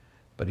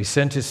 But he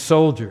sent his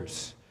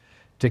soldiers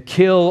to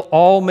kill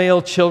all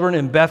male children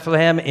in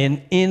Bethlehem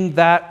and in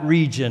that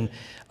region,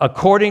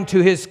 according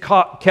to his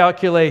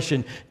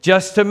calculation,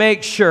 just to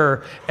make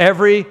sure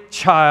every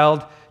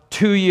child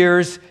 2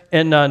 years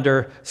and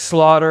under,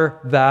 slaughter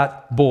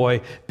that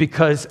boy,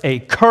 because a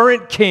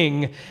current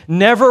king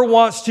never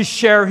wants to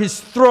share his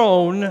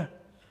throne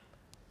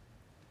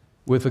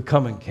with a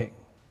coming king.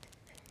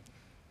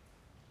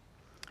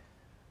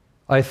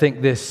 I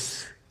think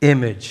this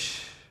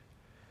image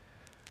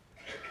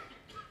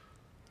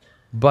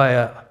by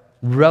a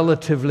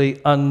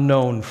relatively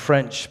unknown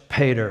French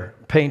painter,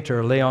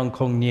 Léon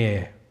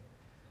Cogniet,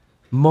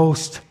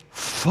 most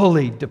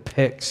fully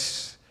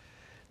depicts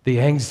the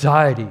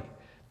anxiety,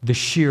 the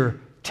sheer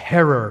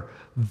terror,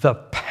 the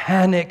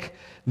panic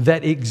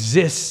that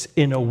exists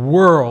in a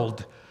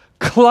world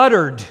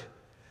cluttered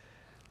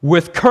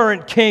with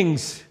current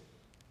kings,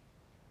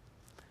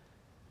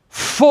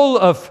 full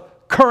of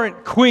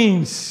current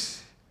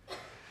queens,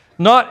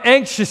 not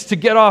anxious to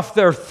get off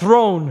their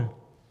throne.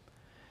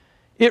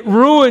 It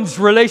ruins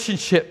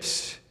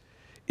relationships.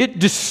 It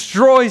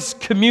destroys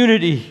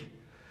community.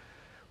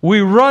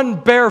 We run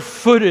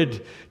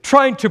barefooted,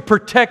 trying to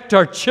protect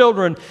our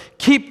children,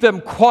 keep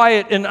them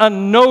quiet and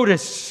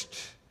unnoticed.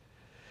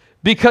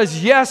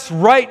 Because yes,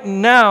 right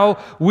now,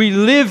 we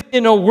live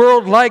in a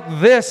world like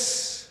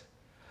this.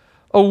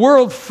 A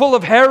world full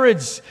of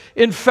Herods.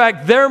 In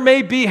fact, there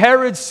may be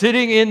Herods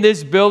sitting in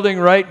this building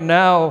right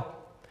now.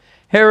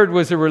 Herod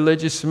was a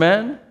religious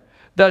man.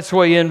 That's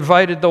why he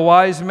invited the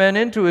wise men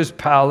into his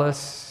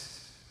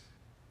palace.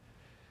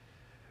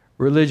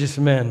 Religious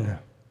men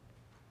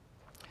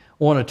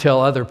want to tell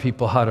other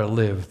people how to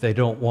live. They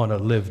don't want to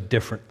live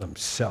different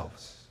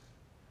themselves.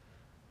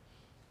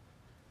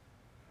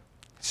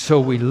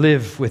 So we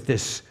live with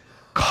this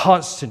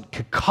constant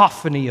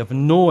cacophony of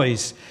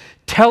noise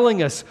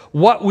telling us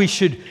what we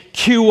should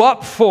queue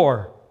up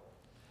for,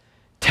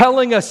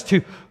 telling us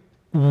to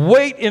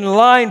wait in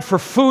line for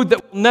food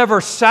that will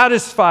never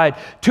satisfy,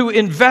 to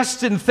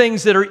invest in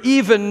things that are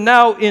even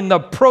now in the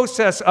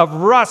process of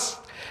rust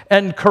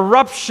and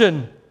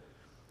corruption.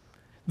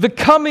 The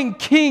coming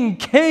King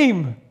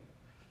came.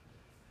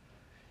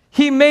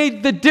 He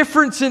made the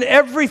difference in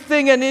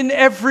everything and in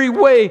every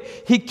way.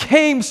 He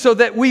came so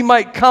that we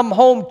might come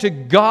home to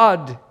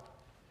God.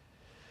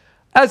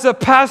 As a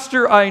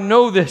pastor, I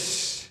know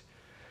this.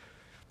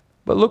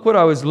 But look what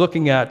I was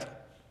looking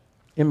at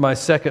in my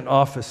second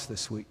office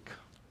this week.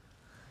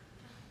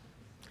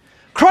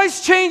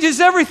 Christ changes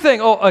everything.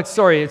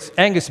 Sorry, it's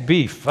Angus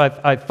beef.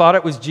 I thought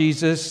it was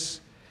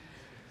Jesus.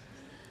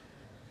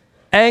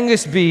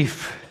 Angus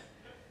beef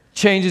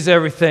changes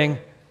everything.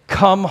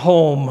 Come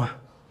home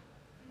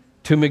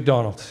to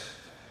McDonald's.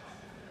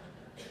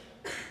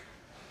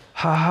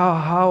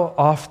 How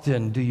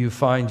often do you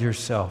find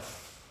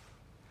yourself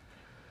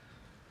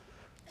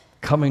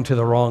coming to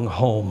the wrong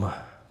home?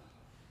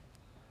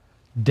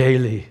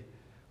 Daily,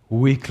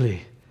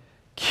 weekly,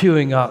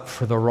 queuing up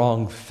for the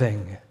wrong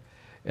thing,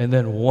 and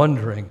then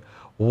wondering,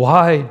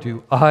 why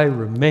do I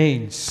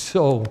remain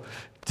so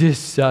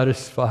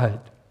dissatisfied?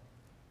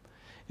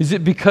 Is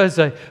it because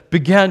I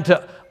began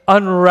to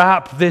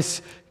unwrap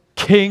this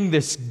King,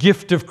 this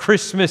gift of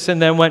Christmas,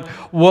 and then went,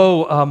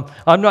 whoa,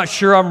 I'm not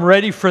sure I'm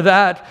ready for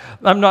that.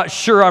 I'm not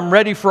sure I'm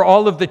ready for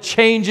all of the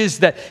changes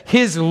that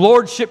His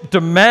Lordship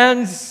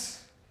demands?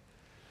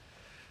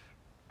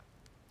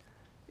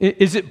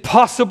 Is it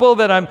possible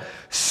that I'm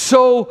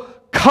so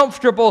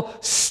comfortable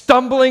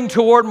stumbling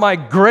toward my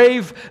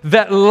grave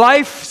that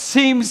life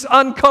seems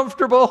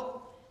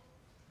uncomfortable?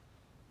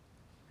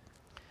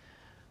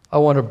 I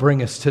want to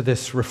bring us to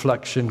this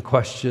reflection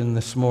question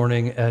this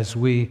morning as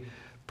we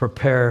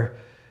prepare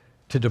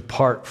to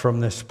depart from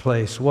this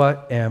place.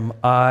 What am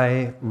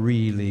I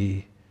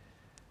really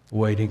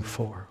waiting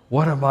for?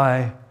 What am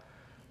I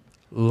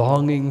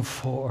longing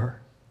for?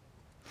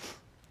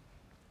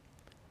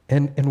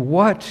 And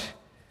what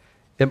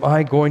am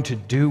I going to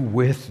do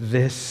with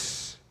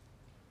this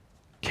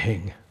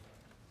King?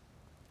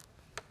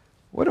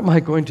 What am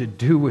I going to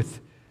do with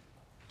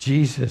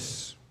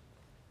Jesus?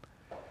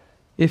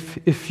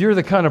 If you're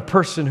the kind of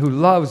person who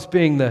loves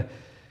being the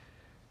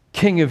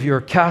king of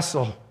your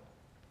castle,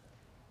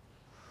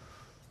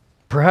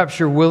 perhaps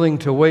you're willing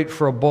to wait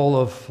for a bowl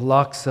of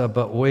laksa,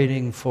 but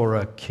waiting for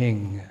a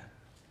king.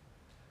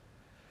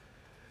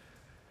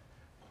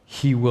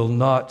 He will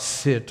not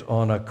sit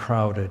on a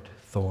crowded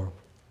throne.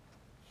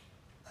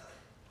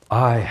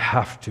 I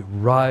have to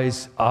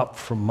rise up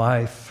from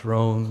my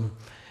throne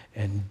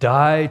and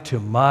die to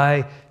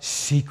my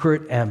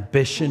secret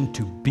ambition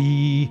to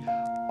be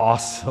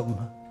awesome.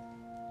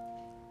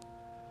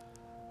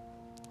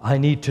 I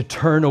need to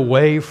turn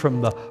away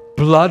from the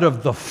blood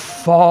of the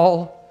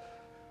fall,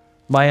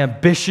 my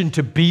ambition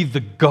to be the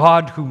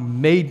God who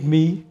made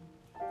me.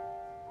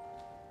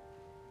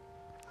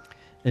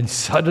 And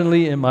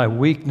suddenly in my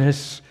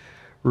weakness,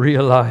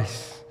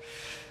 realize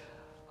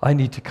I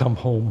need to come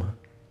home.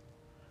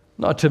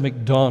 Not to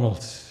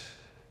McDonald's,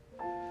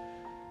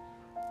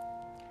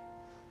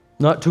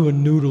 not to a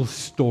noodle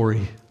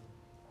story,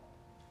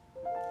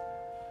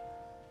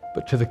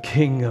 but to the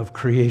King of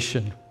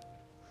creation,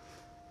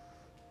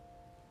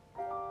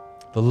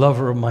 the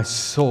lover of my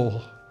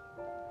soul,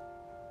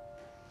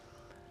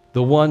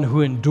 the one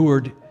who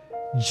endured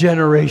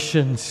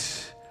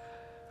generations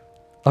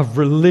of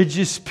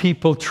religious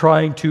people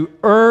trying to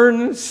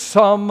earn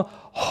some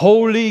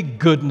holy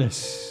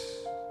goodness.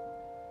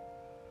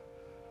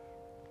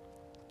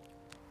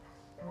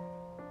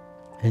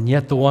 And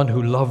yet the one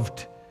who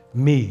loved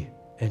me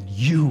and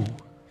you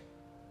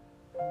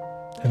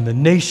and the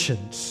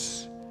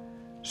nations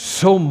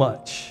so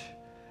much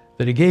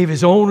that He gave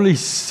His only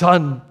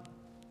Son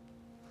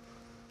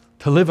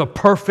to live a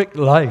perfect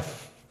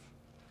life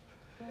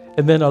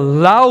and then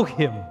allow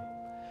Him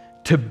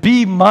to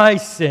be my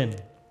sin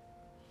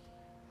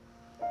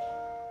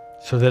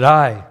so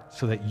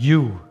that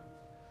you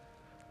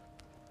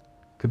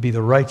could be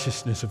the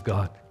righteousness of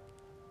God.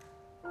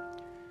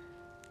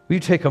 Will you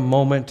take a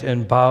moment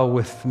and bow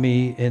with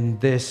me in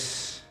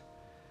this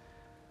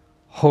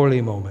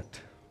holy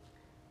moment?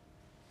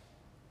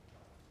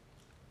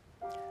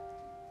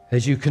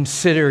 As you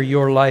consider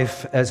your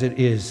life as it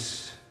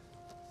is,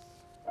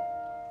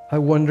 I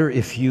wonder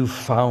if you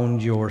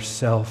found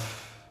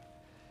yourself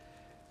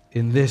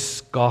in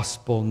this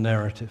gospel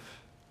narrative.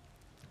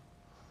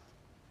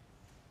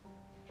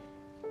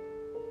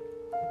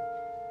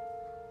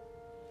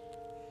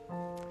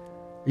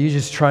 Are you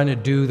just trying to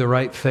do the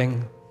right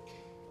thing?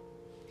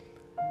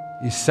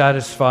 Are you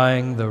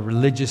satisfying the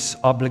religious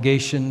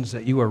obligations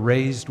that you were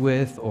raised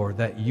with or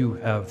that you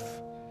have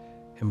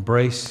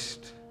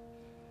embraced?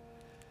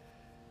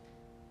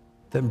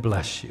 Then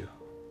bless you.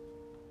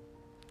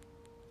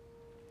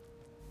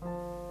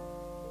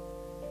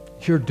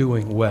 You're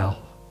doing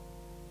well.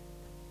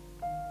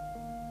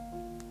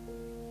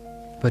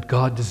 But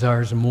God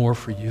desires more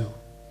for you.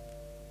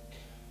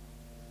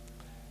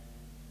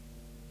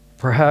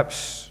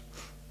 Perhaps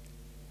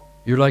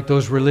you're like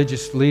those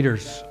religious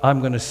leaders. I'm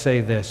going to say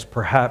this.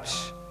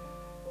 Perhaps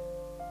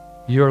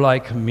you're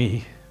like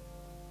me,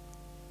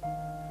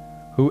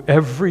 who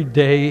every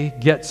day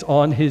gets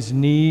on his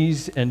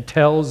knees and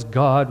tells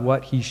God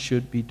what he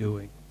should be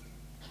doing.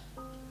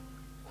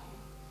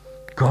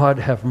 God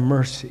have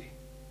mercy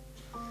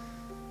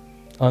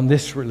on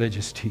this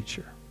religious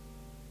teacher.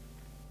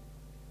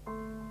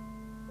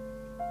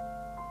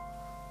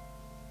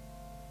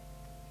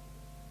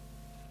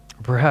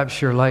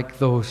 Perhaps you're like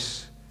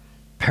those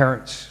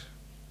parents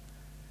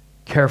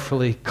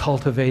carefully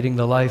cultivating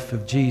the life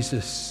of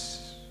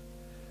Jesus.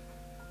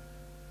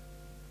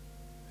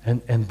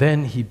 And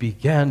then he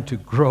began to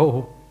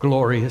grow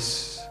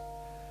glorious,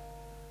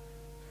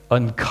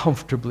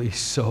 uncomfortably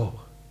so,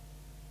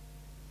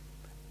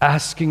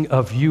 asking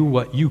of you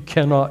what you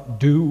cannot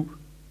do,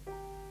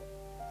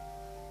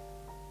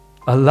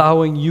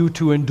 allowing you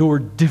to endure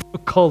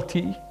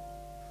difficulty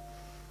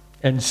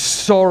and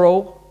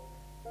sorrow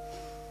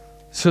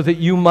so that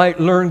you might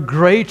learn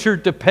greater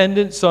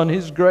dependence on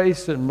his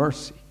grace and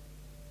mercy.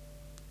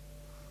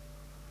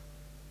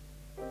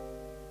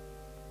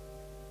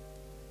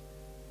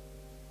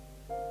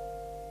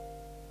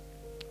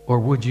 Or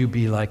would you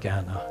be like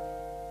Anna?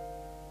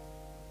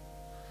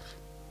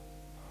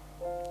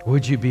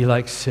 Would you be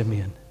like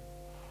Simeon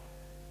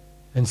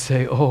and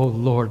say, "Oh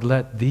Lord,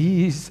 let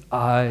these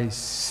eyes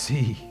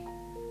see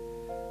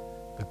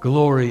the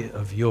glory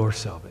of your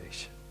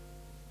salvation.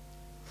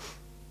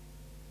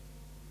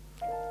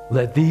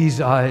 Let these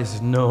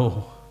eyes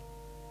know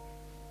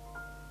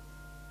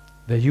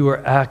that you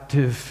are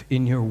active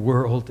in your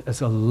world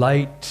as a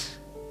light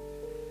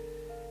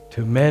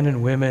to men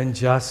and women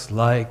just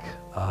like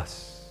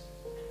us."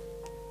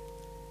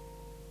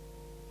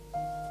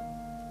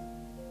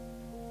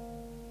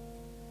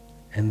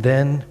 And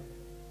then,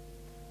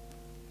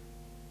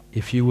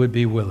 if you would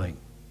be willing,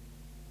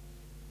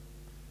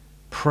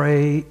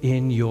 pray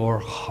in your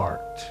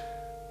heart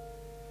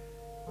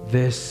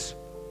this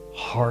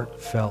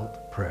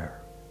heartfelt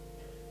prayer.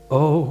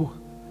 "Oh,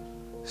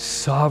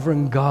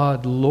 sovereign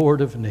God,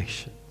 Lord of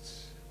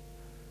nations,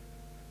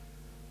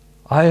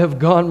 I have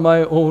gone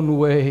my own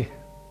way,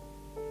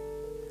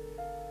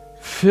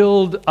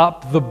 filled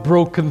up the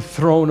broken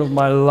throne of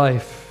my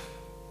life,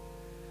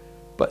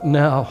 but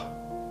now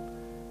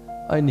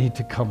I need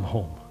to come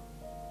home.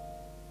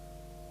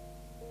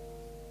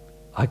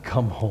 I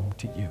come home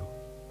to you.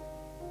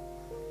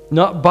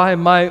 Not by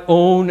my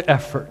own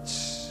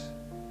efforts,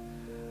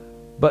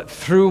 but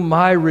through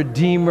my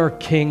Redeemer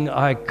King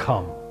I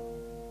come,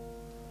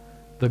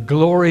 the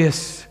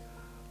glorious,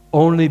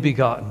 only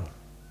begotten.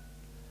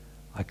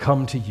 I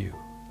come to you.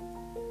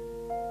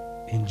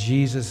 In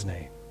Jesus'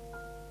 name,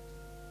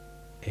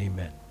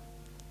 amen."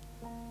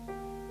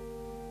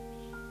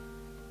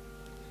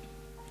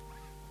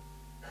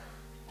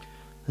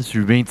 Let's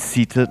remain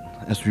seated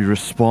as we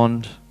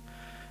respond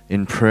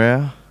in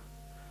prayer.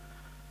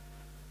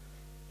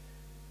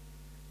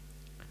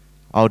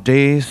 Our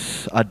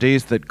days are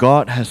days that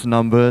God has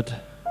numbered,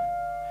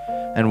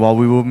 and while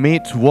we were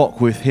made to walk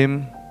with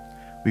Him,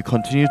 we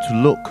continue to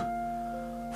look